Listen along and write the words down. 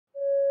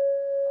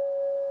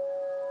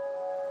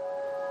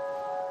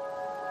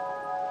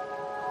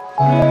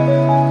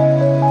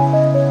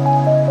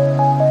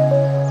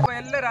അപ്പോൾ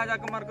എല്ലാ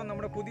രാജാക്കന്മാർക്കും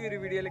നമ്മുടെ പുതിയൊരു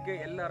വീഡിയോയിലേക്ക്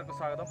എല്ലാവർക്കും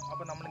സ്വാഗതം.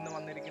 അപ്പോൾ നമ്മൾ ഇന്ന്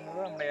വന്നിരിക്കുന്നത്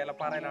നമ്മുടെ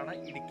ഏലപ്പാറയിലാണ്.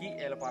 ഇടുക്കി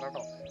ഏലപ്പാറ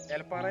കേട്ടോ.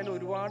 ഏലപ്പാറയിൽ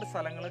ഒരുപാട്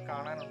സ്ഥലങ്ങൾ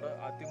കാണാനുണ്ട്.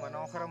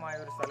 അതിമനോഹരമായ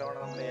ഒരു സ്ഥലമാണ്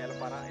നമ്മുടെ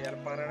ഏലപ്പാറ.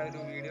 ഏലപ്പാറയുടെ ഒരു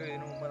വീഡിയോ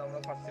ഇതിനു മുമ്പ് നമ്മൾ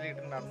ഫസ്റ്റിൽ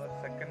ഇട്ടിട്ടുണ്ടായിരുന്നു.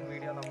 സെക്കൻഡ്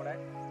വീഡിയോ നമ്മുടെ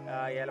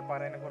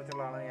ഏലപ്പാറയെ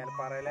കുറിച്ചുള്ളതാണ്.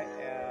 ഏലപ്പാറയിലെ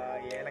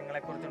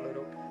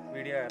ഏലങ്ങളെക്കുറിച്ചുള്ളൊരു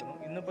വീഡിയോ ആയിരുന്നു.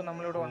 ഇന്നിപ്പോൾ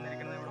നമ്മളിവിടെ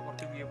വന്നിരിക്കുന്നത് ഇവിടെ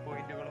കുറച്ച് വ്യൂ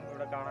പോയിന്റുകളും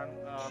ഇവിടെ കാണാൻ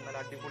നല്ല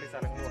അടിപൊളി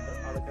സ്ഥലങ്ങളുണ്ട്.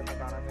 അതൊക്കെ ഒന്ന്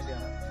കാണാൻ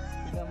വേണ്ടിയാണ്.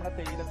 പിന്നെ നമ്മുടെ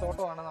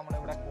തേയിലത്തോട്ടമാണ്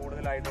നമ്മളിവിടെ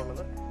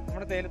കൂടുതലായിട്ടുള്ളത്.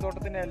 നമ്മുടെ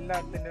തേയിലത്തോട്ടത്തിൻ്റെ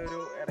എല്ലാത്തിൻ്റെ ഒരു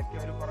ഇടയ്ക്ക്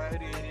കുറേ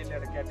ഒരു ഏരിയയിൽ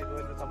ഇടയ്ക്കായിട്ട്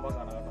ഇതുപോലൊരു സംഭവം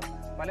കാണാം കേട്ടോ.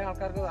 പല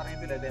ആൾക്കാർക്കും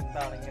അറിയത്തില്ല ഇത്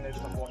എന്താണ് ഇങ്ങനെ ഒരു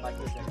സംഭവം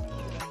ഉണ്ടാക്കി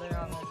വെച്ചേക്കുന്നത്.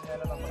 ഇതെന്താണെന്ന്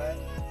വെച്ചാൽ നമ്മുടെ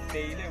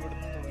തേയില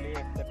ഇവിടുന്ന് നുള്ളി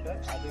എടുത്തിട്ട്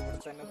അത് ഇവിടെ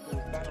തന്നെ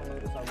തൂക്കാനുള്ള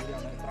ഒരു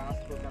സൗകര്യമാണ്.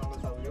 ട്രാൻസ് തൂക്കാനുള്ള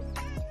സൗകര്യം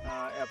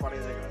ഏർപ്പാട്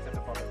ചെയ്തേക്കുന്ന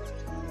സെറ്റപ്പാണ്.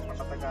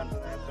 പണ്ടത്തെ കാലത്ത്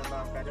നേരത്തുള്ള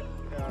ആൾക്കാർ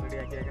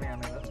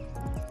റെഡിയാക്കിയേക്കണെയാണിത്.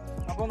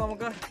 അപ്പോൾ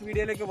നമുക്ക്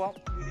വീഡിയോയിലേക്ക് പോകാം.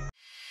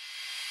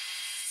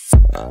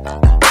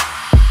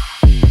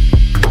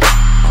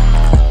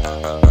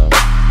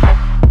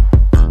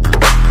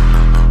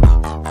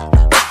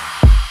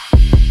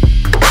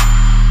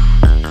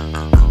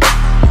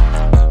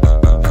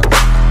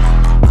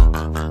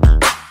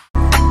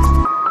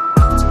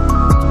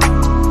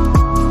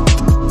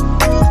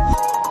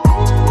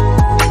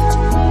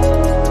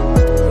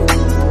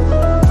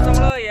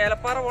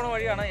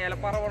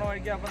 ഏലപ്പാറ പോണ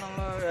വഴിക്ക് അപ്പോൾ നമ്മൾ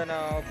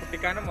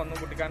കുട്ടിക്കാനം വന്നു.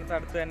 കുട്ടിക്കാനത്ത്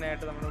അടുത്ത് തന്നെ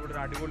ആയിട്ട് നമ്മളിവിടെ ഒരു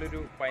അടിപൊളി ഒരു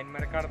പൈൻ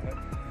മരക്കാടുണ്ട്.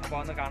 അപ്പോൾ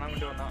ഒന്ന് കാണാൻ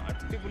വേണ്ടി വന്ന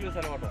അടിപൊളി ഒരു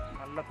സ്ഥലം കേട്ടോ.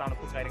 നല്ല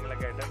തണുപ്പും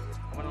കാര്യങ്ങളൊക്കെ ആയിട്ട്.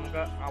 അപ്പോൾ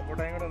നമുക്ക്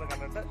അവിടെയും കൂടെ ഒന്ന്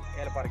കണ്ടിട്ട്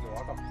ഏലപ്പാറയ്ക്ക്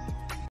പോകാം കേട്ടോ.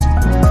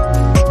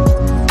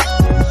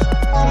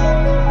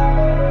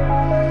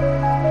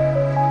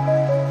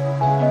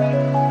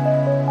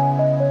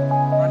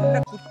 നല്ല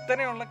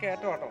കുത്തനെയുള്ള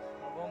കയറ്റം കേട്ടോ.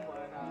 അപ്പം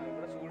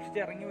ഇവിടെ സൂക്ഷിച്ച്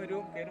ഇറങ്ങി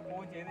വരും. കയറി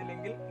പോവുകയും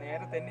ചെയ്തില്ലെങ്കിൽ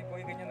നേരെ തെന്നി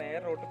പോയി കഴിഞ്ഞാൽ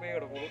നേരെ റോട്ടിൽ പോയി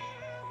കിടക്കുള്ളൂ.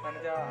 കാരണം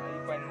വെച്ചാൽ ഈ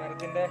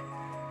പനിമരത്തിൻ്റെ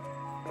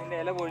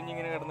ഇല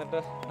പൊഴിഞ്ഞിങ്ങനെ കിടന്നിട്ട്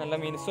നല്ല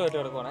മിനുസമായിട്ട്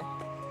കിടക്കുവാണേ.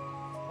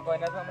 അപ്പോൾ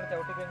അതിനകത്ത് നമ്മൾ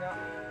ചവിട്ടി കഴിഞ്ഞാൽ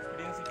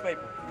ഇടിയും സ്ലിപ്പായി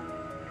പോകും.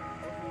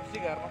 അപ്പോൾ സൂക്ഷിച്ച്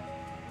കയറണം.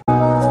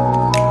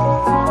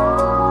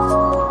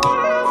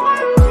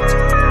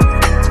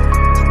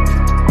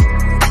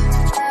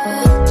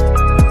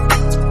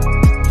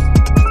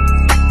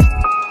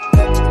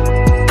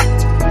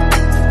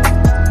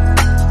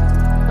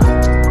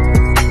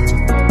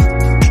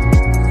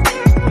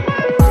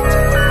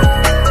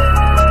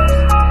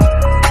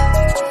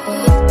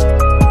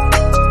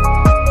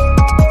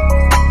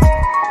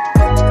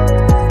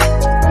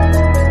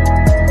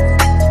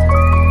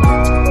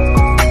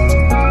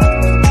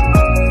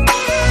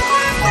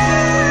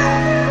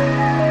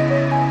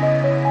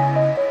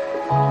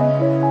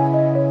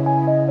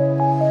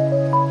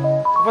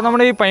 അപ്പോൾ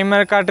നമ്മുടെ ഈ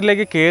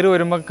പൈമരക്കാട്ടിലേക്ക് കയറി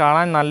വരുമ്പോൾ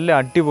കാണാൻ നല്ല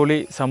അടിപൊളി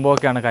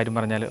സംഭവമൊക്കെയാണ് കാര്യം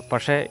പറഞ്ഞാൽ.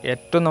 പക്ഷേ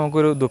ഏറ്റവും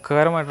നമുക്കൊരു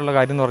ദുഃഖകരമായിട്ടുള്ള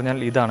കാര്യം എന്ന് പറഞ്ഞാൽ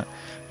ഇതാണ്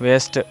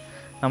വേസ്റ്റ്.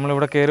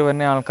 നമ്മളിവിടെ കയറി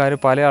വരുന്ന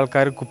പല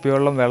ആൾക്കാർ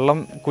വെള്ളം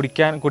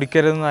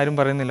കുടിക്കരുതെന്ന് ആരും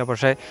പറയുന്നില്ല.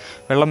 പക്ഷേ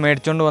വെള്ളം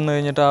മേടിച്ചുകൊണ്ട് വന്നു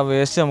കഴിഞ്ഞിട്ട് ആ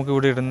വേസ്റ്റ് നമുക്ക്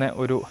ഇവിടെ ഇടുന്ന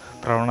ഒരു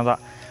പ്രവണത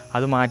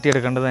അത്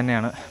മാറ്റിയെടുക്കേണ്ടത്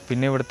തന്നെയാണ്.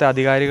 പിന്നെ ഇവിടുത്തെ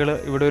അധികാരികൾ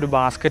ഇവിടെ ഒരു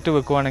ബാസ്ക്കറ്റ്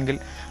വെക്കുവാണെങ്കിൽ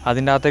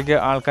അതിൻ്റെ അകത്തേക്ക്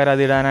ആൾക്കാർ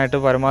അതിടാനായിട്ട്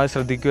പരമാവധി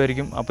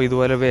ശ്രദ്ധിക്കുമായിരിക്കും. അപ്പോൾ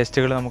ഇതുപോലെ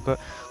വേസ്റ്റുകൾ നമുക്ക്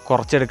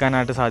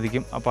കുറച്ചെടുക്കാനായിട്ട്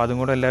സാധിക്കും. അപ്പോൾ അതും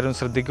കൂടെ എല്ലാവരും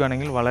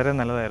ശ്രദ്ധിക്കുകയാണെങ്കിൽ വളരെ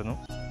നല്ലതായിരുന്നു.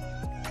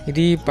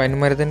 ഇത് ഈ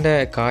പനിമരത്തിൻ്റെ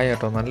കായ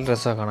കേട്ടോ. നല്ല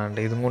രസമാണ്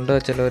കാണാനുണ്ട്. ഇതും കൊണ്ട്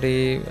ചിലവർ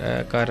ഈ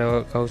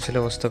കരകൗശല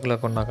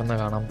വസ്തുക്കളൊക്കെ ഉണ്ടാക്കുന്ന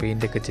കാണാം.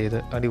 പെയിൻ്റൊക്കെ ചെയ്ത്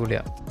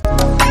അടിപൊളിയാണ്.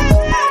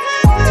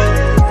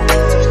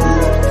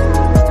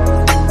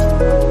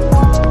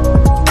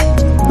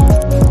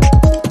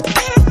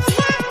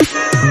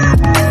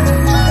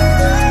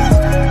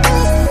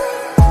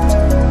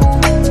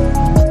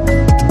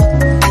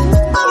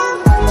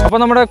 അപ്പോൾ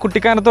നമ്മുടെ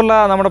കുട്ടിക്കാനത്തുള്ള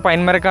നമ്മുടെ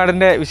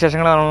പൈൻമരക്കാടിൻ്റെ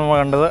വിശേഷങ്ങളാണ് നമ്മൾ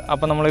കണ്ടത്.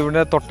 അപ്പോൾ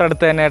നമ്മളിവിടെ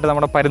തൊട്ടടുത്ത് തന്നെയായിട്ട്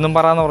നമ്മുടെ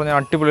പരുന്തുംപാറ എന്ന് പറഞ്ഞ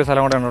അടിപൊളി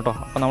സ്ഥലം കൂടെയാണ് കേട്ടോ.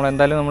 അപ്പോൾ നമ്മൾ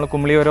എന്തായാലും നമ്മൾ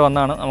കുമിളി വരെ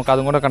വന്നാണ്. നമുക്ക്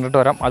അതും കൂടെ കണ്ടിട്ട്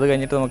വരാം. അത്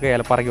കഴിഞ്ഞിട്ട് നമുക്ക്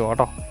ഏലപ്പാറയ്ക്ക് പോകാം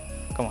കേട്ടോ.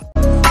 കമാ.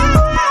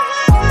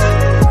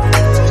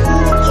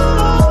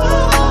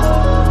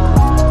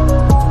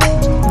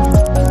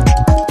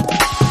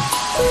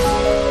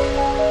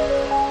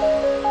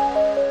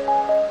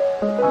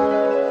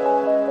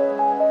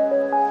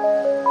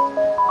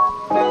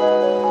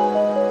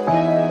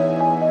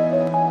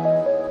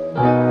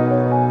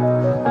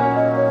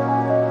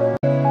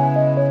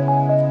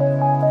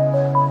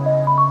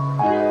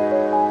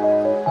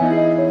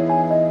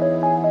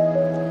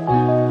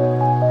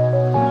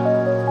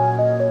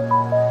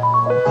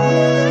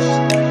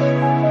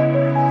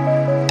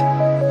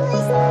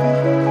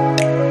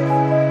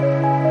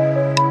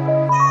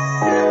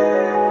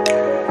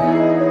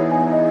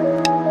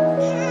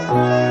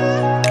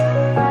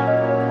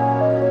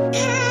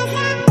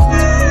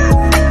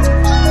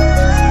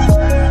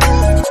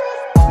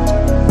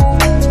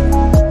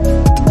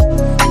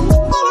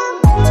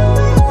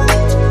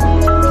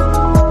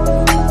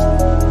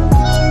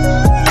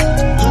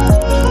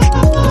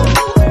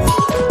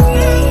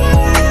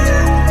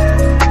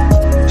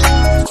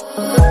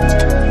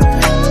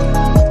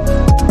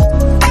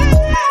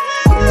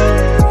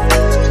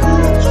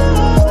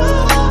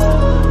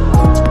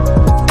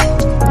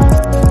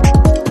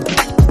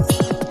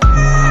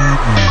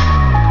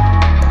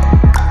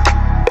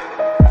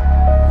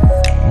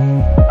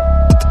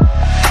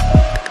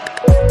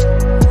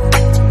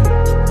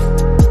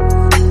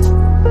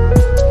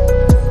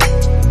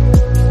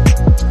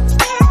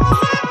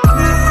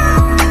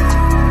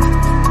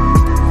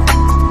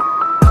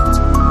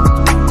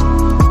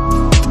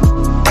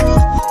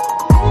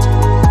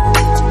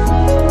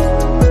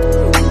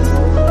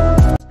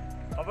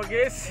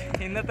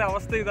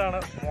 അവസ്ഥ ഇതാണ്.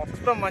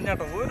 മൊത്തം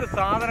മഞ്ഞാട്ടോ, ഒരു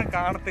സാധനം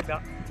കാണത്തില്ല.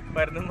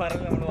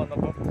 പരുന്തുംപാറയിൽ നമ്മൾ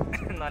വന്നപ്പോൾ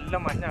നല്ല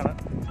മഞ്ഞാണ്.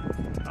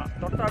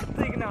 തൊട്ടടുത്ത്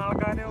നിൽക്കുന്ന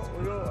ആൾക്കാർ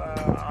ഒരു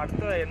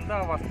അടുത്ത എന്താ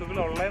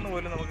വസ്തുക്കളുള്ളതെന്ന്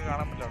പോലും നമുക്ക്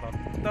കാണാൻ പറ്റില്ല കേട്ടോ.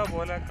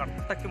 ഇതേപോലെ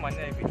കട്ടയ്ക്ക്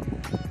മഞ്ഞായിപ്പോയി.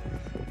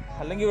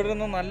 അല്ലെങ്കിൽ ഇവിടെ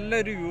നിന്ന്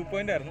നല്ലൊരു വ്യൂ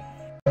പോയിന്റ് ആയിരുന്നു.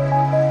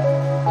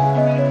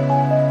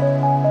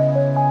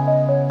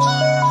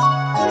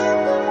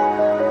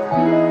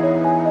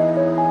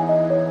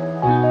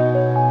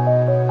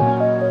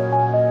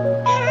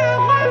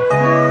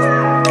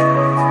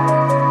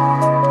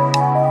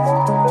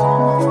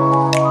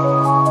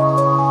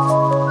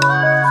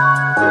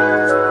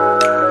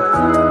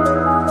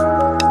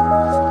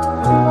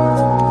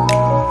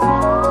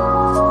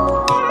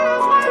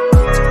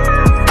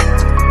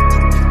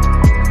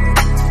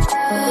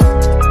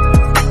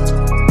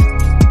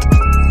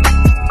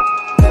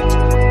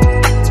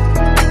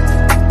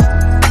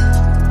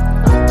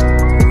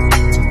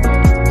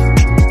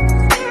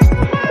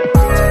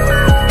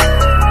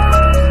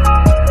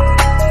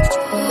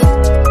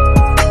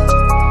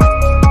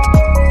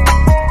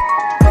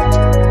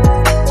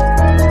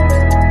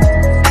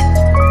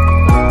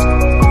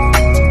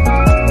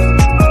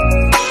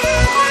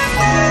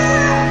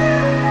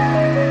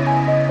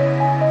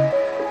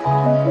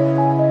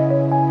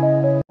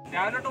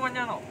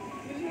 മഞ്ഞാണോ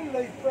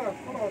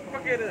ഇപ്പൊ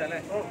കയറിയതല്ലേ?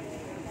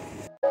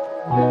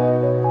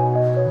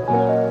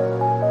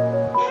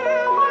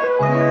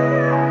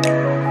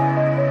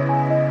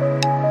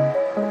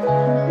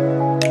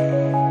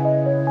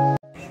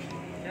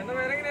 എന്താ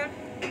പേരെങ്ങനെയാ?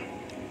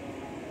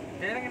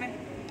 പേരെങ്ങനെ?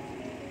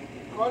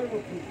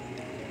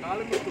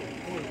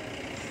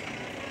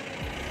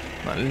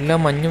 നല്ല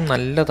മഞ്ഞും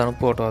നല്ല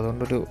തണുപ്പ് കേട്ടോ.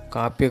 അതുകൊണ്ടൊരു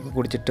കാപ്പിയൊക്കെ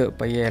കുടിച്ചിട്ട്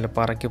പയ്യെ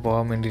ഏലപ്പാറയ്ക്ക്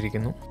പോകാൻ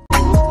വേണ്ടിയിരിക്കുന്നു.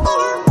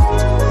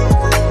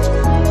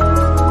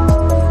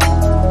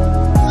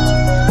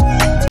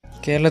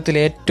 കേരളത്തിൽ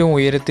ഏറ്റവും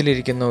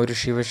ഉയരത്തിലിരിക്കുന്ന ഒരു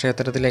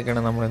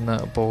ശിവക്ഷേത്രത്തിലേക്കാണ് നമ്മളിന്ന്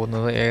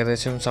പോകുന്നത്.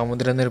 ഏകദേശം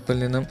സമുദ്രനിരപ്പിൽ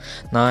നിന്നും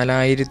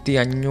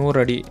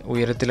 4500 അടി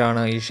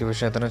ഉയരത്തിലാണ് ഈ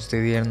ശിവക്ഷേത്രം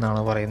സ്ഥിതി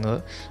ചെയ്യുന്നതെന്നാണ് പറയുന്നത്.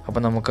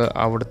 അപ്പോൾ നമുക്ക്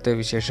അവിടുത്തെ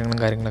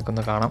വിശേഷങ്ങളും കാര്യങ്ങളൊക്കെ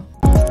ഒന്ന് കാണാം.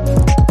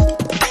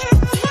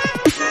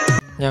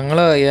 ഞങ്ങൾ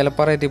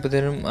ഏലപ്പാറ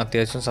എത്തിയപ്പോഴത്തേനും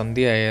അത്യാവശ്യം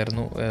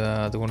സന്ധ്യയായിരുന്നു.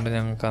 അതുകൊണ്ട്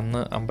ഞങ്ങൾക്ക് അന്ന്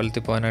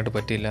അമ്പലത്തിൽ പോകാനായിട്ട്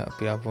പറ്റിയില്ല.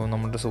 അപ്പോൾ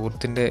നമ്മുടെ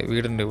സുഹൃത്തിൻ്റെ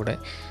വീടുണ്ട് ഇവിടെ.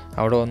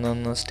 അവിടെ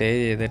വന്നൊന്ന് സ്റ്റേ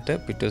ചെയ്തിട്ട്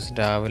പിറ്റേ ദിവസം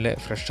രാവിലെ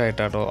ഫ്രഷ്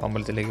ആയിട്ടാട്ടോ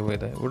അമ്പലത്തിലേക്ക്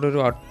പോയത്. ഇവിടെ ഒരു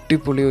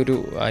അടിപൊളി ഒരു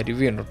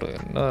അരുവിയുണ്ട് കേട്ടോ.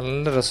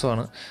 നല്ല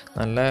രസമാണ്.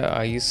 നല്ല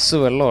ഐസ്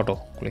വെള്ളം കേട്ടോ,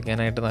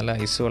 കുളിക്കാനായിട്ട് നല്ല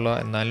ഐസ് വെള്ളം.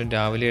 എന്നാലും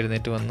രാവിലെ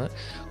എഴുന്നേറ്റ് വന്ന്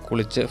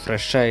കുളിച്ച്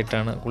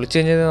ഫ്രഷായിട്ടാണ്. കുളിച്ച്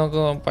കഴിഞ്ഞാൽ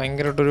നമുക്ക്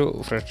ഭയങ്കരമായിട്ടൊരു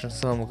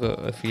ഫ്രഷ്നെസ് നമുക്ക്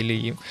ഫീൽ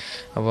ചെയ്യും.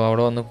 അപ്പോൾ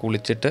അവിടെ വന്ന്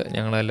കുളിച്ചിട്ട്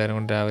ഞങ്ങളെല്ലാവരും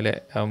കൊണ്ട് രാവിലെ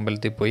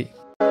അമ്പലത്തിൽ പോയി.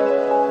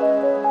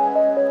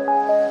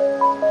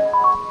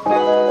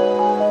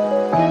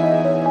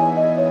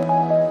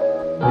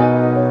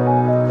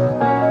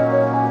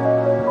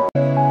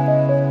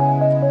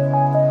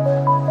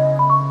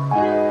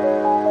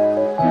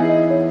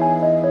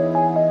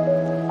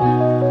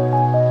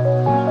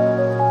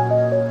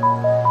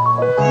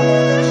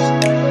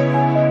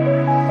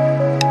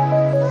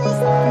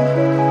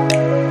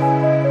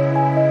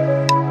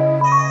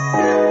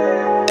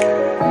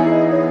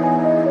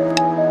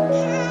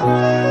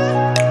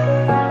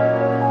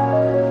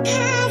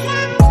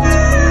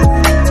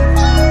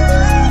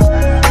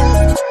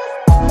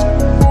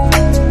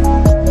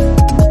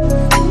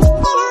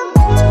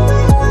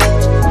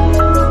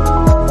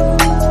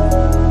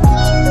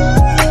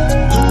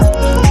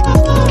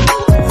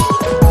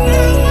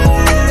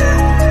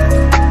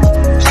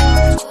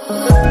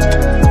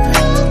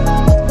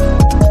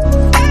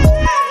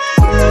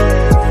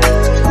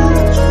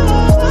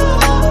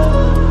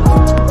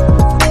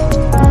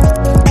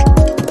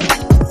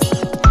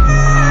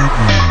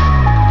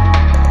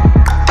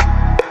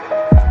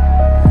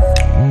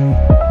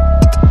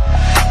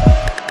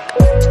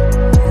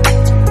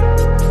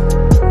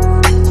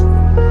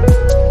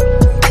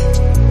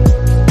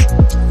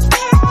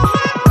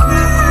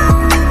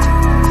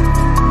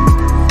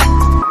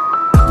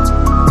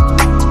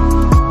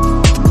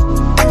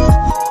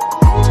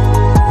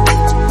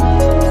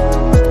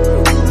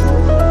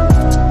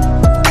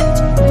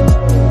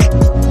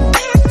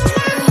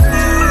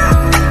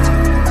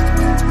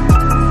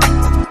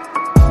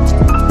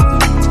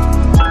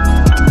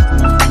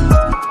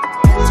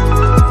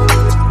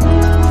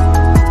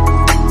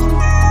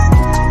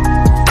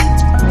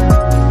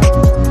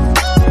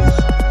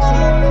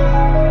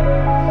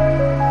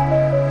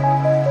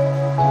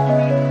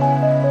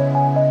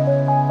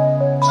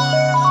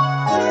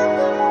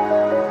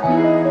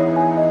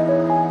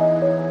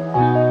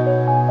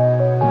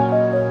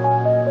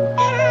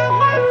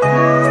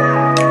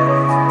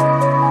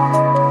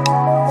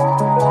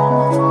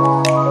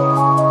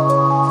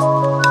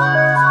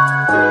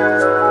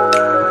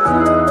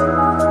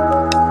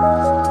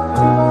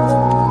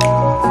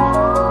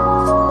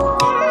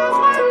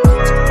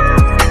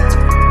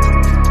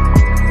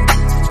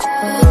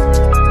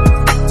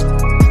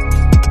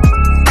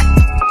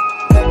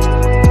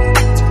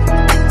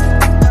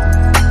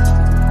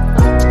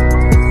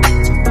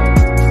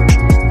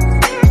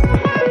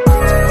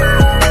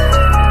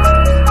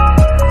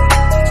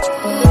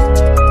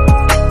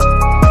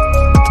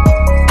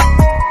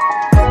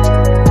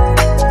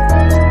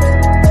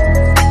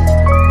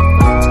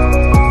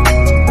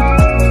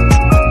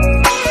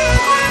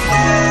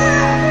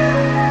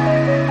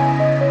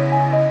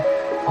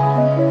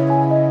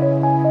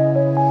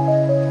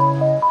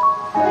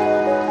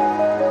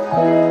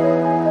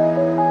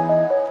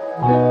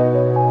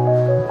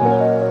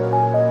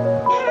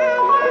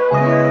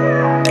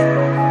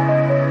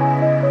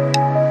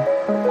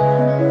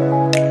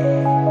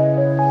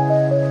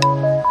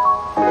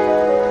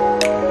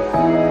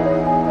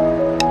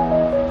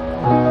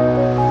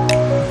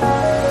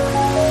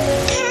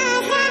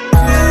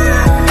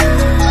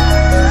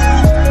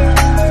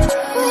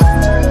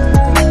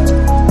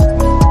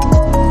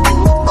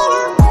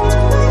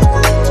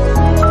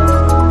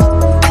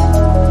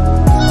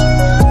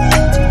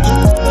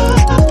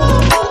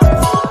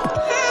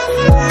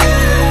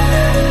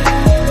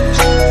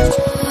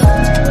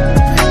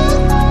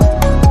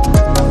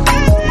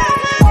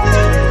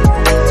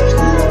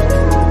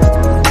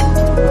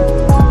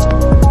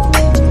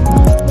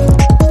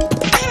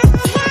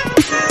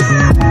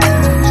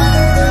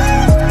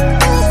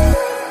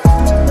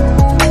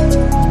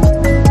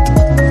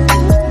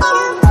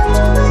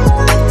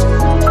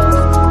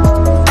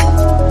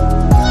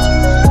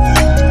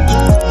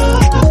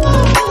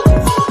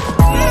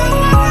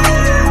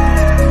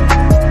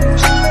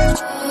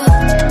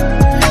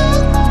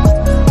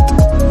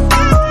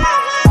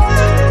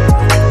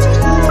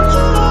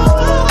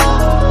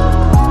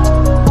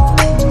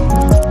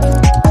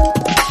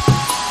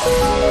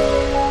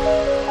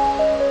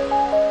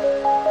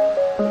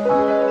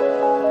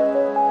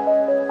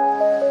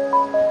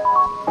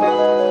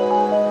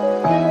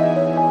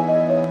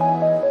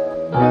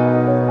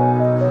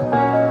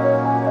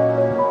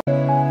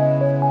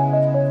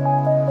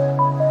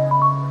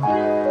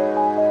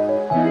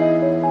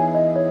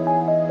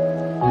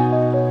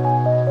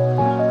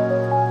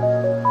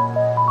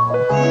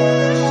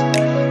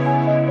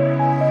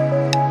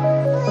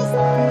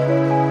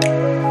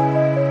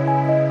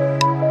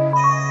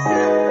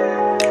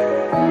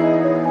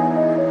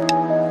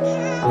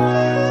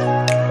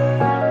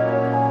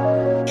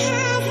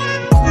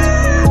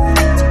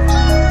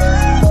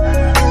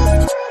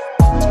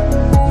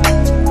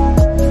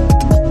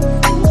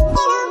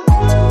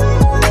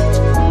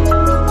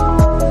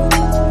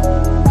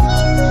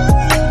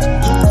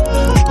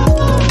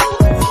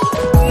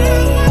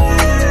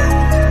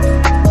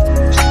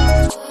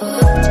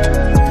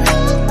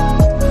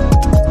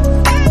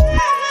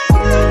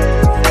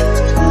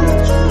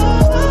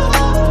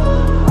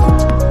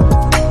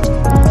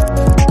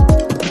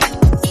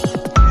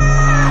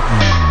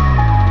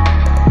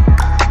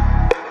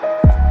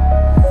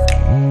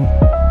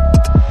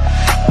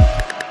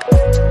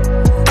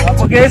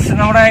 ഗൈസ്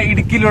നമ്മുടെ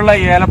ഇടുക്കിയിലുള്ള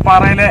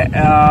ഏലപ്പാറയിലെ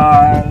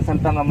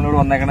സ്ഥലത്താണ് നമ്മളിവിടെ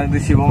വന്നേക്കണത്. ഇത്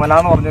ശിവമല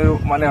എന്ന് പറഞ്ഞൊരു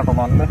മലയാട്ടോ.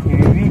 നല്ല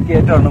ഹെവി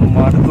കയറ്റമാണ്.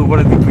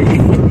 മടുത്തുകൂടെ എത്തിപ്പോയി.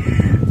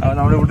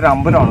 നമ്മുടെ ഇവിടെ ഒരു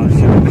അമ്പലമാണ്,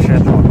 ശിവന്റെ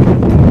ക്ഷേത്രമാണ്.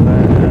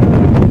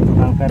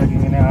 ആൾക്കാരൊക്കെ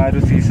ഇങ്ങനെ ആ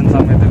ഒരു സീസൺ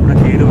സമയത്ത് ഇവിടെ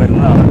കയറി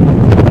വരുന്നതാണ്.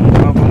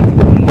 അപ്പം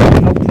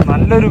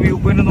നല്ലൊരു വ്യൂ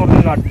പോയിന്റ് എന്ന്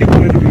പറഞ്ഞാൽ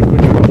അടിപൊളി ഒരു വ്യൂ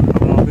പോയിന്റ്.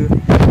 അപ്പൊ നമുക്ക്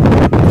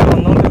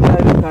വന്നുകൊണ്ടിരുന്ന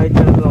ഒരു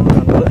കാഴ്ചയാണ് നമ്മൾ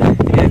കണ്ടത്.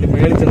 ഇനി അതിന്റെ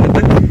മേളിൽ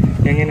ചെന്നിട്ട്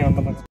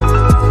എങ്ങനെയുണ്ടെന്നൊക്കെ.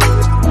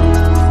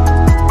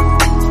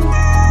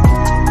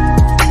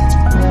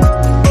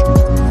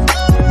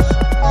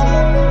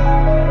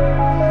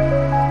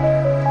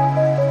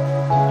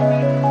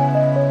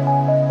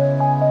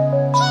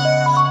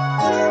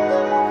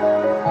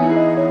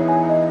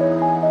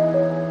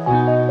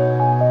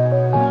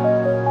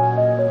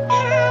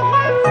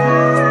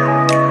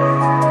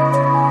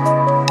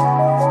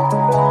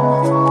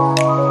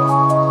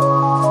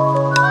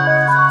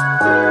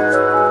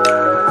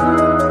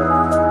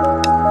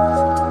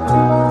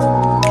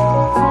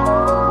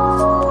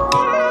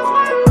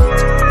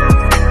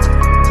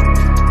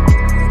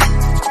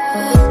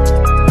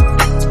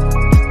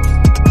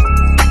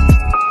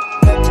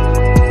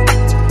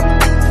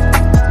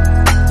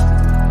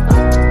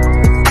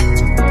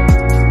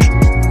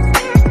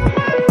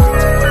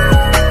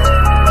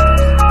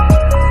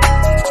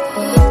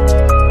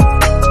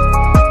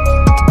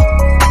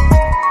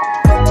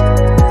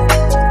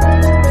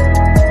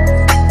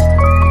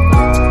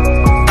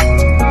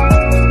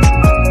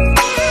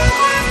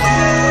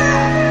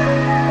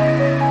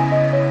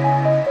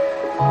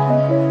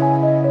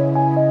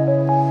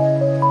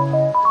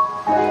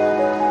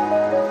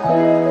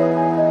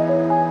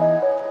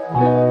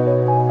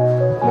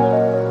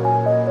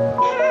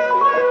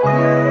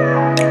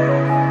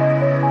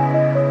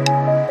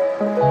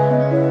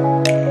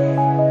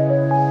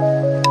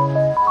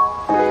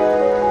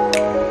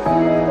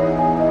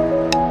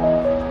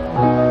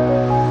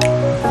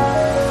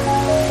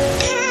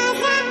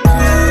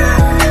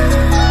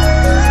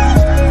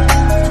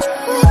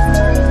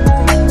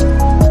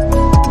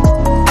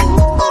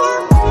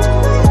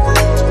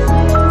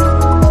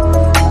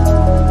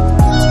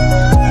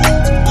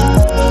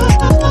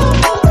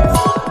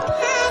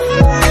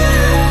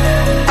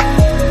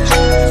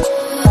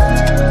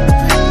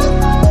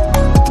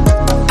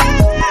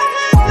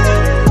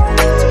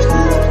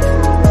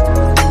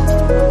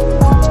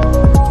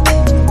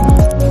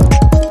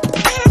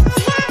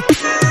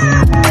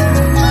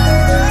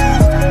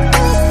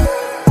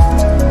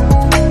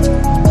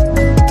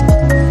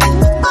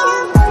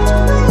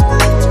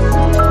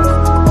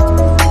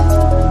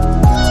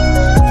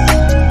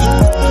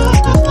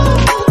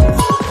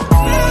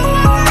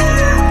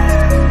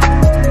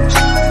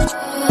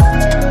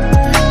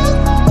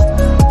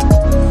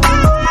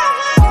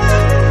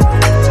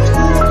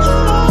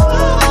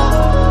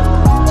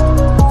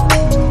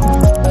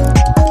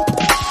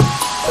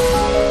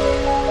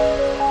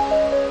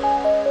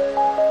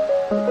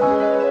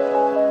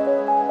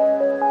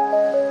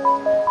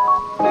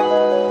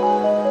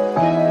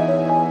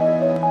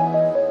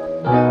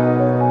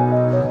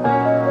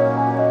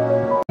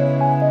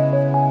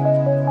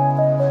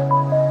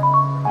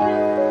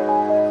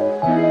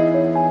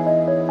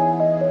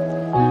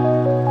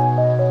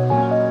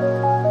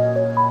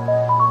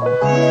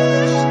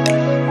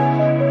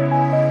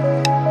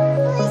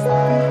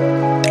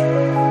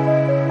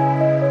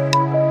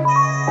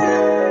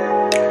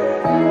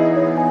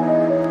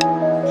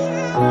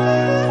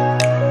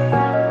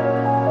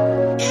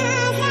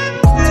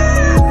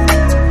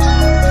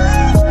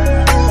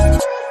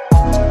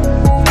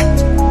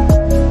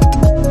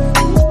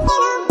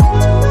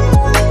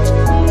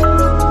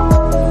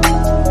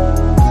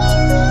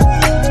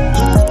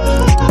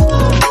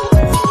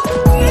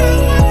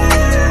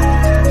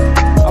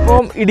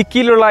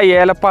 ഇടുക്കിയിലുള്ള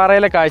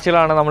ഏലപ്പാറയിലെ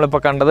കാഴ്ചകളാണ്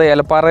നമ്മളിപ്പോൾ കണ്ടത്.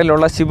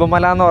 ഏലപ്പാറയിലുള്ള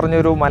ശിവമല എന്ന്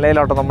പറഞ്ഞൊരു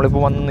മലയിലാട്ടോ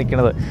നമ്മളിപ്പോൾ വന്ന്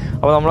നിൽക്കുന്നത്.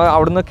 അപ്പോൾ നമ്മൾ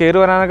അവിടുന്ന് കയറി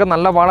വരാനൊക്കെ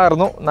നല്ല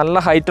പാടായിരുന്നു. നല്ല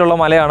ഹൈറ്റുള്ള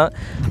മലയാണ്.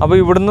 അപ്പോൾ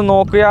ഇവിടുന്ന്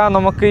നോക്കിയാൽ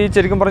നമുക്ക് ഈ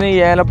ശരിക്കും പറഞ്ഞ ഈ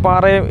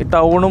ഏലപ്പാറയും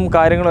ടൗണും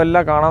കാര്യങ്ങളും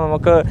എല്ലാം കാണാം.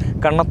 നമുക്ക്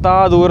കണ്ണെത്താ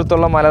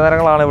ദൂരത്തുള്ള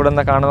മലനിരകളാണ് ഇവിടെ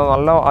നിന്ന് കാണുന്നത്.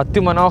 നല്ല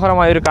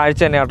അതിമനോഹരമായൊരു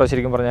കാഴ്ച തന്നെയാട്ടോ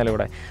ശരിക്കും പറഞ്ഞാൽ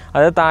ഇവിടെ.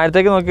 അതായത്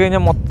താഴത്തേക്ക് നോക്കി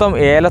കഴിഞ്ഞാൽ മൊത്തം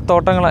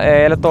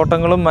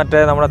ഏലത്തോട്ടങ്ങളും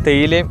മറ്റേ നമ്മുടെ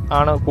തേയിലയും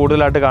ആണ്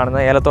കൂടുതലായിട്ട്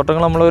കാണുന്നത്.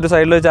 ഏലത്തോട്ടങ്ങൾ നമ്മളൊരു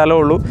സൈഡിൽ വെച്ചാലേ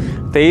ഉള്ളൂ.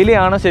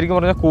 തേയിലയാണ് ശരിക്കും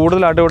പറഞ്ഞാൽ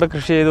കൂടുതലായിട്ട് ഇവിടെ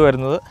കൃഷി ചെയ്ത്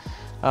വരുന്നത്.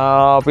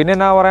 പിന്നെ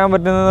എന്നാ പറയാൻ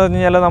പറ്റുന്നത്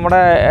കഴിഞ്ഞാൽ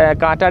നമ്മുടെ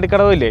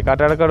കാറ്റാടിക്കടവില്ലേ,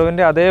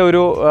 കാറ്റാടിക്കടവിൻ്റെ അതേ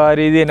ഒരു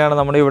രീതി തന്നെയാണ്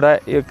നമ്മുടെ ഇവിടെ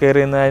കയറി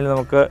നിന്നതിൽ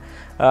നമുക്ക്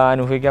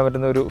അനുഭവിക്കാൻ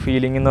പറ്റുന്ന ഒരു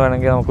ഫീലിംഗ് എന്ന്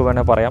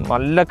വേണമെങ്കിൽ പറയാം.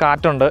 നല്ല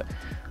കാറ്റുണ്ട്,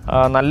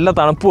 നല്ല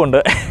തണുപ്പുമുണ്ട്.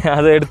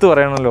 അത് എടുത്തു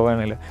പറയണമല്ലോ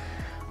വേണമെങ്കിൽ.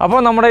 അപ്പോൾ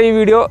നമ്മുടെ ഈ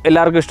വീഡിയോ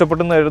എല്ലാവർക്കും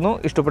ഇഷ്ടപ്പെട്ടെന്ന് കരുതുന്നു.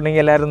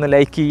 ഇഷ്ടപ്പെട്ടെങ്കിൽ എല്ലാവരും ഒന്ന്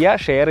ലൈക്ക് ചെയ്യുക,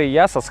 ഷെയർ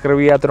ചെയ്യുക,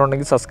 സബ്സ്ക്രൈബ്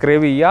ചെയ്യാത്തവരുണ്ടെങ്കിൽ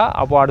സബ്സ്ക്രൈബ് ചെയ്യുക.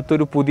 അപ്പോൾ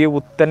അടുത്തൊരു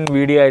പുത്തൻ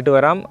വീഡിയോ ആയിട്ട്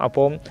വരാം.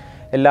 അപ്പോൾ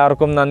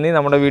എല്ലാവർക്കും നന്ദി.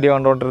 നമ്മുടെ വീഡിയോ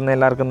കണ്ടുകൊണ്ടിരുന്ന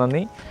എല്ലാവർക്കും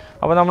നന്ദി.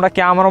 അപ്പോൾ നമ്മുടെ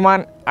ക്യാമറമാൻ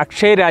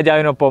അക്ഷയ്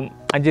രാജാവിനൊപ്പം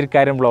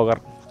അഞ്ചിരിക്കാരൻ ബ്ലോഗർ.